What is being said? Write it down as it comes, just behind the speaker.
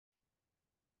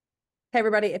Hey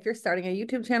everybody, if you're starting a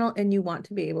YouTube channel and you want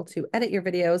to be able to edit your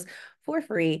videos for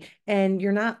free and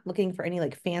you're not looking for any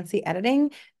like fancy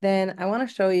editing, then I want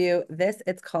to show you this.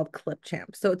 It's called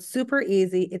Clipchamp. So it's super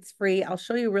easy. It's free. I'll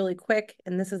show you really quick.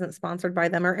 And this isn't sponsored by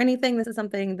them or anything. This is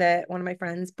something that one of my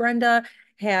friends, Brenda,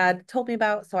 had told me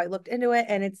about. So I looked into it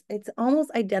and it's almost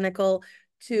identical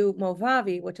to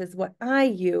Movavi, which is what I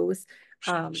use.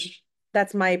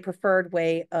 That's my preferred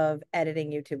way of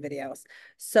editing YouTube videos.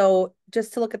 So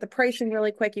just to look at the pricing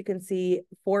really quick, you can see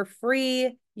for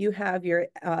free, you have your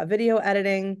video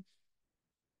editing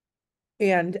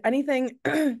and anything,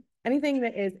 anything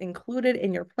that is included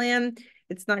in your plan,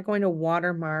 it's not going to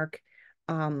watermark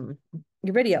your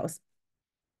videos.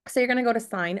 So you're going to go to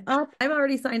sign up. I'm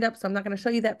already signed up, so I'm not going to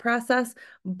show you that process,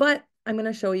 but I'm going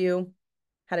to show you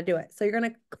how to do it. So you're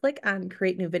going to click on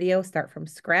create new video, start from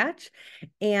scratch.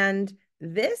 And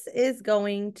this is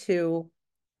going to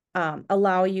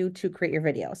allow you to create your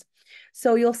videos.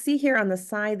 So you'll see here on the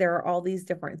side, there are all these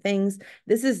different things.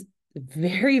 This is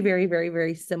very, very, very,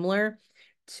 very similar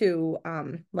to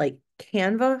like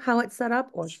Canva, how it's set up,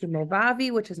 or to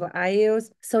Movavi, which is what I use.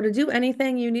 So to do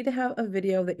anything, you need to have a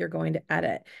video that you're going to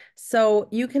edit. So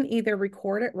you can either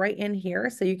record it right in here.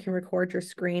 So you can record your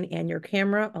screen and your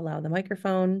camera, allow the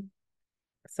microphone.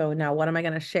 So now what am I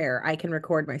going to share? I can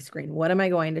record my screen. What am I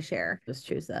going to share? Just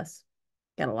choose this.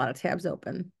 Got a lot of tabs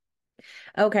open.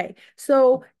 Okay,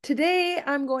 so today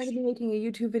I'm going to be making a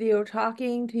YouTube video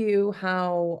talking to you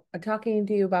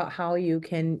about how you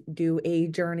can do a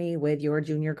journey with your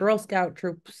junior Girl Scout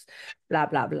troops, blah,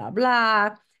 blah, blah,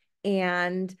 blah.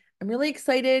 And I'm really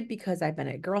excited because I've been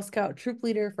a Girl Scout troop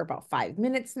leader for about 5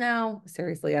 minutes now.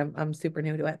 Seriously, I'm super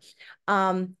new to it.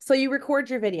 So you record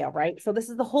your video, right? So this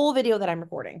is the whole video that I'm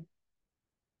recording.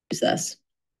 Use this.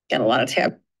 Got a lot of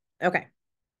tab. Okay.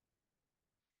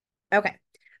 Okay.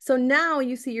 So now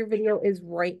you see your video is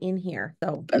right in here.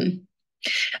 So,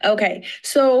 okay.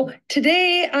 So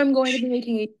today I'm going to be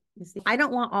making I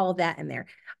don't want all of that in there.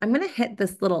 I'm going to hit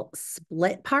this little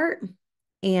split part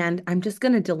and I'm just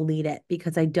going to delete it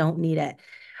because I don't need it.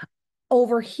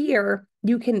 Over here,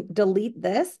 you can delete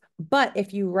this, but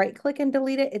if you right click and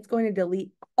delete it, it's going to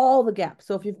delete all the gaps.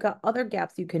 So if you've got other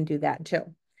gaps, you can do that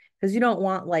too. Because you don't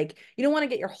want to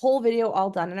get your whole video all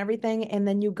done and everything. And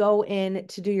then you go in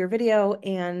to do your video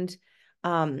and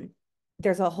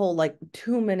there's a whole like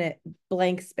 2-minute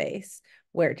blank space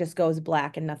where it just goes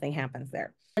black and nothing happens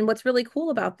there. And what's really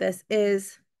cool about this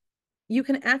is you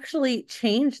can actually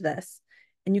change this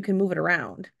and you can move it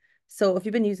around. So if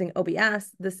you've been using OBS,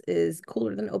 this is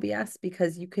cooler than OBS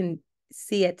because you can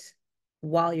see it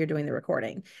while you're doing the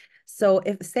recording. So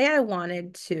if say I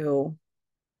wanted to,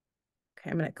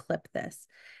 okay, I'm going to clip this.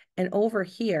 And over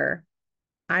here,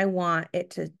 I want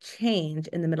it to change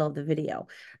in the middle of the video.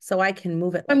 So I can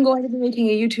move it. I'm going to be making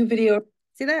a YouTube video.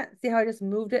 See that? See how I just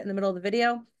moved it in the middle of the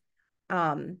video?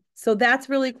 So that's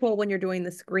really cool when you're doing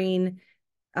the screen,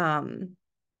 when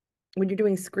you're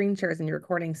doing screen shares and you're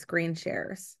recording screen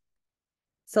shares.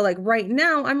 So like right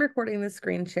now I'm recording the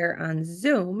screen share on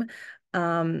Zoom.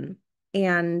 And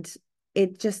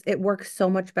it works so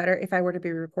much better if I were to be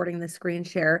recording the screen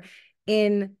share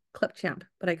in Clipchamp,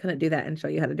 but I couldn't do that and show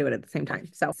you how to do it at the same time.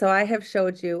 So I have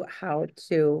showed you how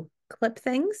to clip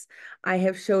things. I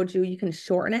have showed you can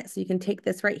shorten it. So you can take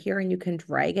this right here and you can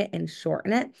drag it and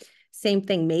shorten it. Same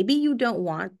thing. Maybe you don't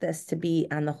want this to be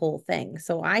on the whole thing.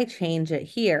 So I change it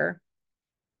here.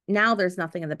 Now there's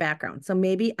nothing in the background. So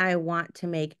maybe I want to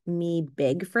make me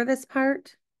big for this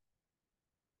part.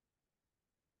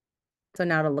 So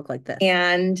now it'll look like this.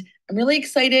 And I'm really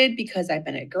excited because I've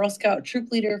been a Girl Scout troop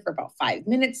leader for about 5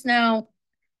 minutes now. All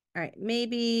right,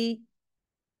 maybe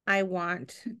I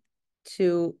want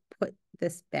to put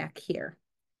this back here.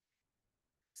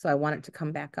 So I want it to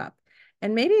come back up.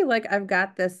 And maybe like I've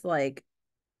got this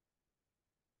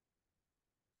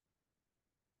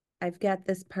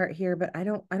part here, but I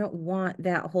don't want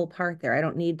that whole part there. I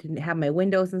don't need to have my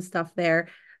windows and stuff there.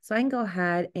 So I can go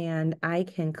ahead and I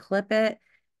can clip it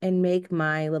and make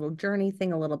my little journey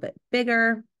thing a little bit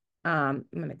bigger. I'm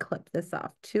going to clip this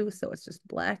off too. So it's just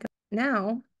black.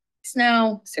 Now,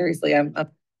 seriously, I'm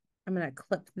going to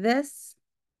clip this.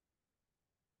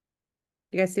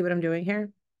 You guys see what I'm doing here?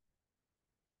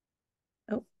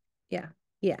 Oh, yeah.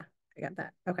 Yeah, I got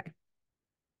that. Okay.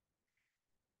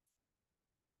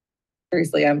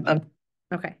 Seriously, I'm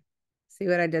okay. See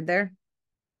what I did there?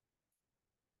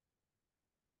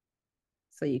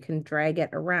 So you can drag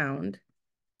it around.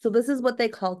 So this is what they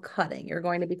call cutting. You're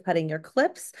going to be cutting your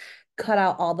clips, cut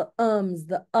out all the ums,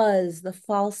 the uhs, the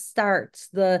false starts,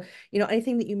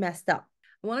 anything that you messed up.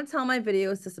 I want to tell my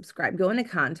videos to subscribe. Go into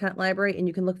content library and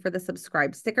you can look for the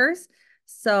subscribe stickers.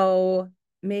 So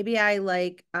maybe I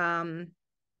like, oh,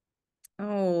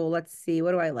 let's see.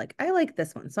 What do I like? I like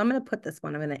this one. So I'm going to put this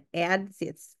one. I'm going to add, see,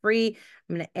 it's free.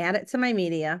 I'm going to add it to my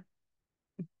media.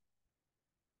 I'm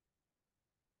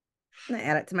going to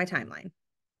add it to my timeline.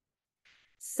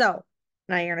 So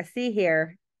now you're going to see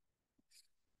here,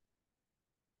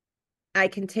 I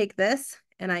can take this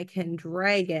and I can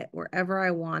drag it wherever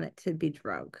I want it to be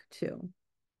dragged to.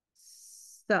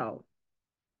 So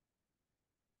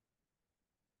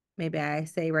maybe I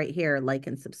say right here, like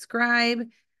and subscribe.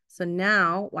 So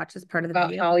now watch this part of the about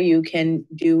video. how you can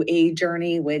do a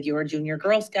journey with your junior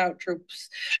Girl Scout troops,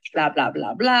 blah, blah,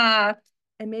 blah, blah.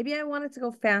 And maybe I want it to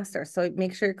go faster. So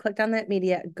make sure you click on that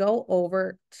media, go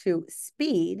over to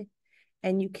speed,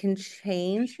 and you can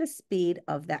change the speed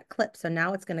of that clip. So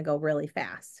now it's going to go really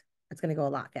fast. It's going to go a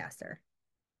lot faster.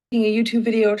 A YouTube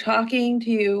video talking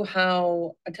to you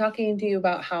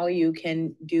about how you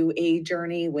can do a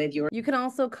journey with your. You can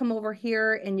also come over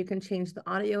here and you can change the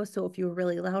audio. So if you're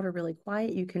really loud or really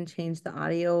quiet, you can change the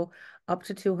audio up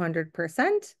to 200%.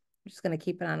 I'm just going to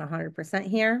keep it on 100%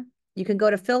 here. You can go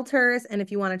to filters, and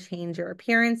if you want to change your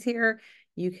appearance here,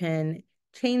 you can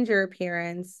change your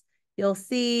appearance. You'll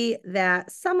see that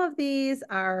some of these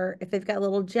are, if they've got a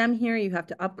little gem here, you have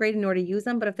to upgrade in order to use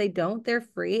them. But if they don't, they're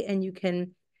free, and you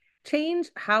can change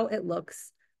how it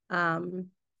looks. You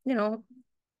know,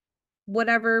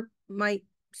 whatever might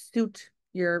suit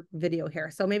your video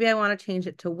here. So maybe I want to change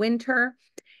it to winter,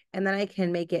 and then I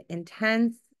can make it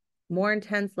intense, more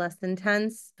intense, less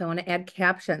intense. So I want to add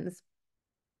captions.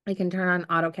 I can turn on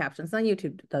auto captions. Now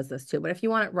YouTube does this too, but if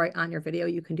you want it right on your video,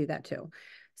 you can do that too.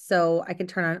 So I can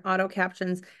turn on auto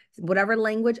captions. Whatever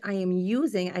language I am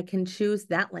using, I can choose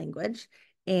that language.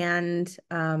 And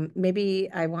maybe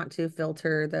I want to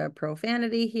filter the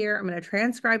profanity here. I'm going to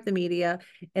transcribe the media,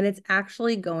 and it's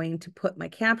actually going to put my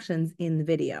captions in the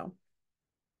video.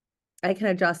 I can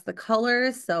adjust the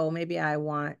colors. So maybe I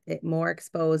want it more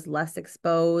exposed, less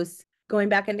exposed. Going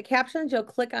back into captions, you'll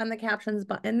click on the captions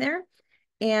button there,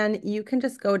 and you can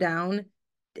just go down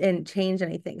and change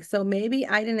anything. So maybe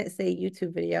I didn't say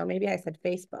YouTube video. Maybe I said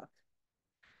Facebook.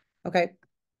 Okay.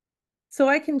 So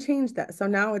I can change that. So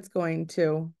now it's going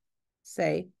to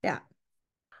say that.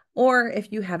 Or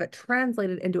if you have it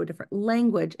translated into a different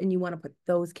language and you want to put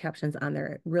those captions on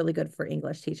there, really good for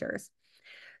English teachers.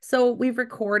 So we've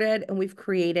recorded and we've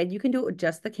created. You can do it with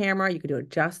just the camera. You can do it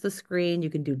just the screen. You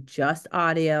can do just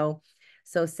audio.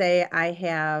 So say I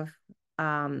have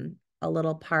a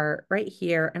little part right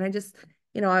here, and I just,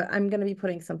 I'm going to be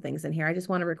putting some things in here. I just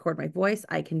want to record my voice.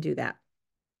 I can do that.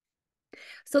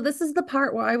 So this is the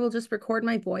part where I will just record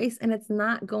my voice, and it's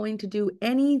not going to do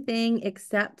anything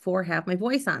except for have my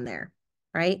voice on there,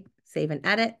 right? Save and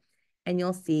edit, and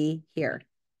you'll see here.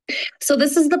 So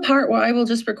this is the part where I will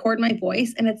just record my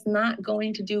voice, and it's not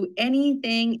going to do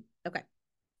anything. Okay,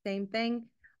 same thing.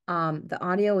 The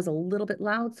audio is a little bit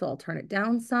loud, so I'll turn it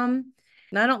down some.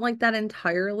 And I don't like that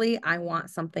entirely. I want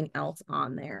something else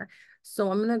on there.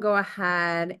 So I'm going to go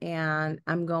ahead and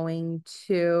I'm going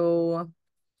to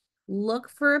look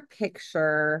for a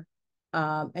picture,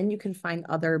 and you can find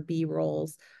other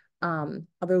B-rolls, other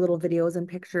little videos and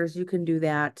pictures. You can do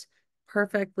that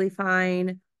perfectly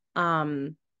fine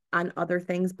on other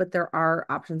things, but there are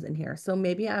options in here. So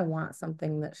maybe I want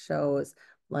something that shows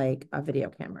like a video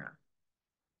camera.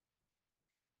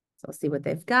 So let's see what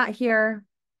they've got here.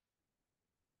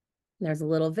 There's a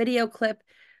little video clip.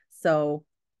 So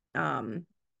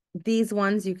these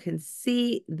ones, you can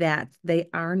see that they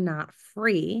are not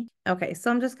free. Okay,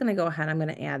 so I'm just going to go ahead. I'm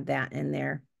going to add that in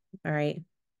there. All right.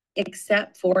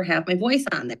 Except for have my voice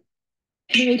on there.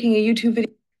 I'm making a YouTube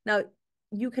video. Now,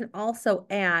 you can also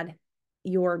add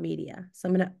your media. So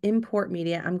I'm going to import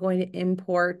media. I'm going to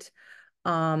import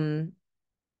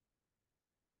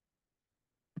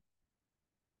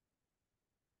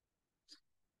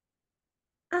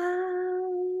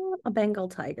a Bengal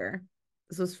tiger.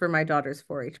 This was for my daughter's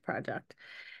 4-H project.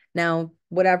 Now,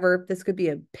 whatever, this could be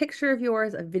a picture of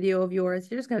yours, a video of yours.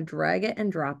 You're just going to drag it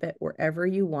and drop it wherever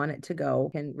you want it to go.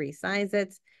 You can resize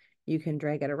it. You can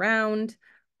drag it around.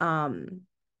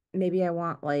 Maybe I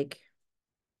want like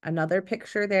another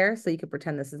picture there, so you could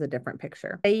pretend this is a different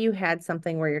picture. Say you had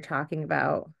something where you're talking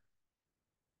about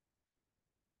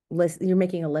list, you're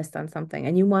making a list on something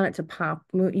and you want it to pop,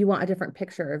 you want a different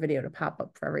picture or video to pop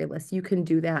up for every list. You can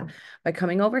do that by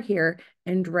coming over here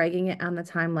and dragging it on the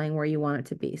timeline where you want it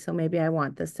to be. So maybe I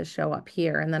want this to show up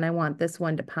here, and then I want this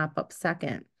one to pop up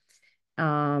second.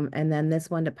 And then this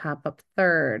one to pop up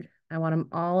third. I want them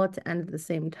all to end at the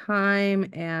same time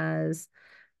as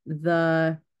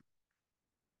the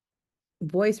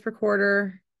voice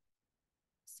recorder.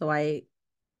 So I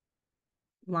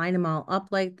line them all up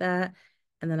like that.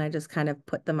 And then I just kind of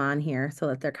put them on here so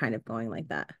that they're kind of going like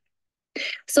that.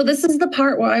 So this is the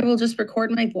part where I will just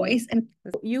record my voice, and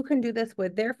you can do this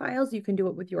with their files. You can do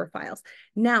it with your files.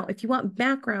 Now, if you want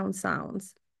background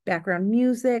sounds, background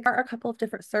music, there are a couple of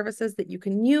different services that you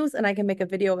can use, and I can make a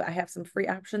video. I have some free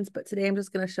options, but today I'm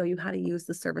just going to show you how to use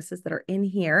the services that are in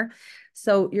here.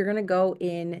 So you're going to go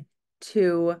in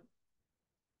to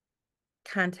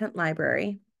Content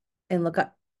Library and look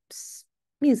up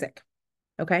music.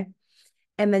 Okay.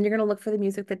 And then you're going to look for the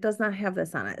music that does not have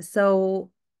this on it. So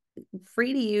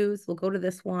free to use, we'll go to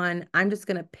this one. I'm just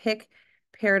going to pick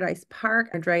Paradise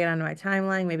Park and drag it onto my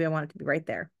timeline. Maybe I want it to be right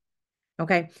there.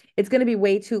 Okay. It's going to be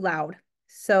way too loud.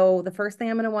 So the first thing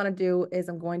I'm going to want to do is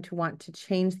I'm going to want to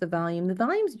change the volume. The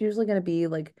volume is usually going to be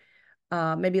like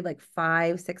maybe like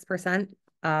 5-6%.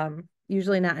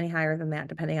 Usually not any higher than that,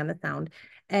 depending on the sound.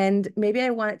 And maybe I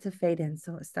want it to fade in.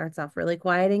 So it starts off really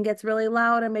quiet and gets really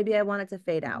loud, and maybe I want it to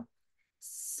fade out.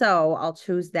 So I'll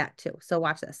choose that too. So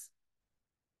watch this.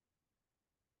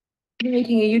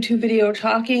 making a YouTube video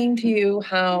talking to you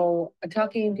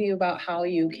about how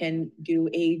you can do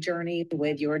a journey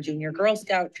with your junior Girl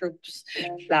Scout troops,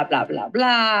 blah, blah, blah,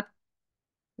 blah.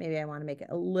 Maybe I want to make it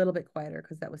a little bit quieter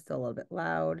because that was still a little bit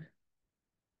loud.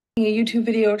 A YouTube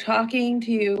video talking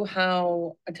to you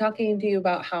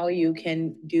about how you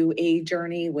can do a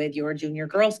journey with your junior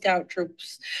Girl Scout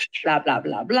troops, blah, blah,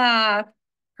 blah, blah.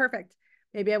 Perfect.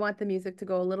 Maybe I want the music to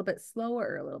go a little bit slower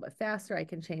or a little bit faster. I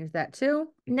can change that too.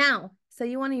 Now, so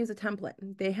you want to use a template.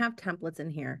 They have templates in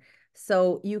here.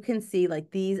 So you can see like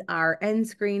these are end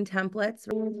screen templates.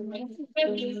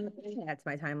 That's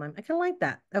my timeline. I kind of like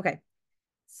that. Okay.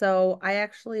 So I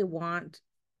actually want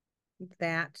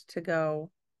that to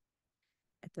go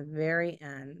at the very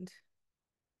end.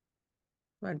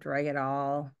 I'm going to drag it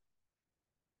all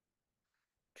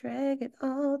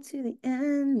to the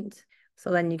end. So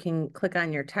then you can click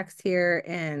on your text here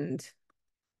and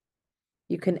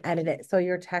you can edit it. So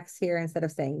your text here, instead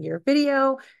of saying your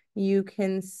video, you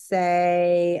can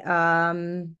say,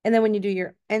 and then when you do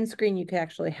your end screen, you can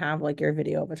actually have like your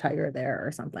video of a tiger there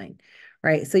or something,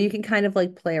 right? So you can kind of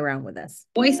like play around with this.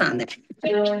 Voice on there.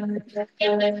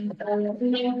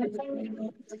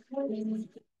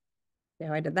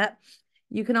 Yeah, I did that.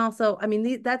 You can also, I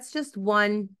mean, that's just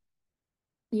one.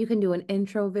 You can do an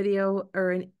intro video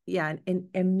or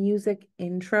a music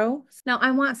intro. Now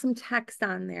I want some text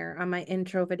on there on my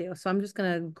intro video. So I'm just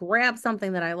going to grab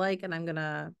something that I like and I'm going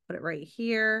to put it right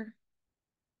here.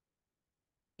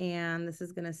 And this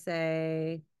is going to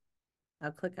say,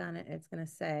 I'll click on it. It's going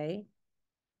to say,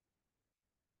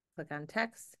 click on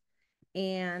text.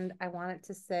 And I want it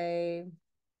to say,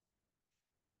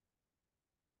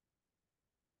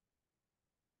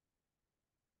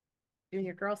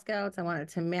 Junior Girl Scouts. I want it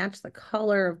to match the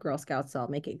color of Girl Scouts. So I'll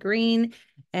make it green.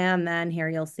 And then here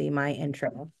you'll see my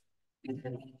intro. This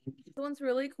one's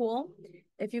really cool.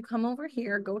 If you come over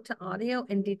here, go to audio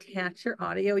and detach your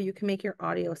audio, you can make your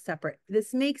audio separate.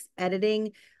 This makes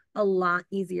editing a lot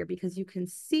easier because you can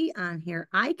see on here,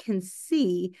 I can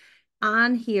see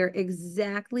on here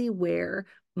exactly where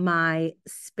my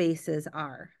spaces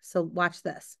are. So watch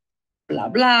this. Blah,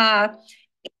 blah.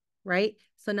 Right?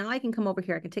 So now I can come over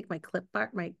here. I can take my clip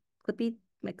bar, my clippy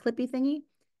thingy,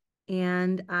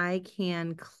 and I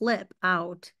can clip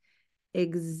out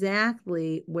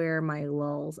exactly where my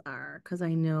lulls are because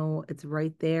I know it's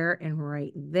right there and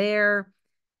right there.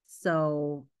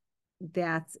 So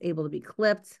that's able to be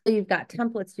clipped. So you've got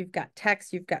templates, you've got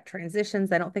text, you've got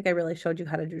transitions. I don't think I really showed you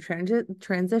how to do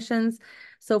transitions.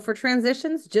 So for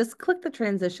transitions, just click the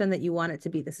transition that you want it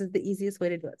to be. This is the easiest way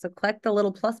to do it. So click the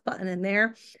little plus button in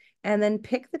there and then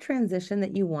pick the transition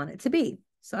that you want it to be.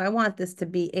 So I want this to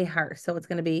be a heart. So it's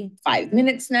going to be 5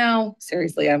 minutes now.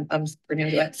 Seriously, I'm super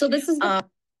new to it. So this is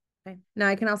okay. Now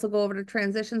I can also go over to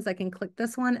transitions. I can click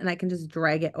this one and I can just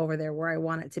drag it over there where I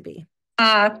want it to be.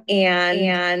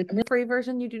 And the free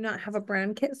version, you do not have a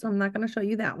brand kit, so I'm not going to show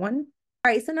you that one.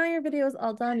 All right, so now your video is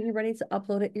all done. You're ready to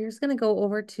upload it. You're just going to go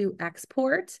over to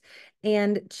export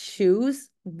and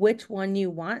choose which one you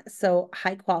want. So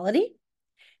high quality.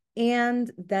 And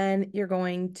then you're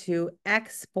going to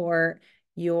export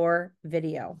your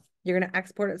video. You're going to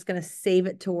export it. It's going to save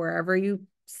it to wherever you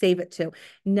save it to.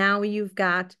 Now you've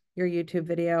got your YouTube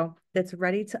video that's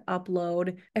ready to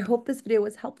upload. I hope this video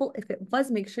was helpful. If it was,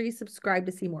 make sure you subscribe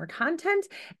to see more content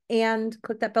and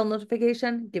click that bell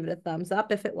notification. Give it a thumbs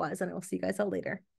up if it was, and I will see you guys all later.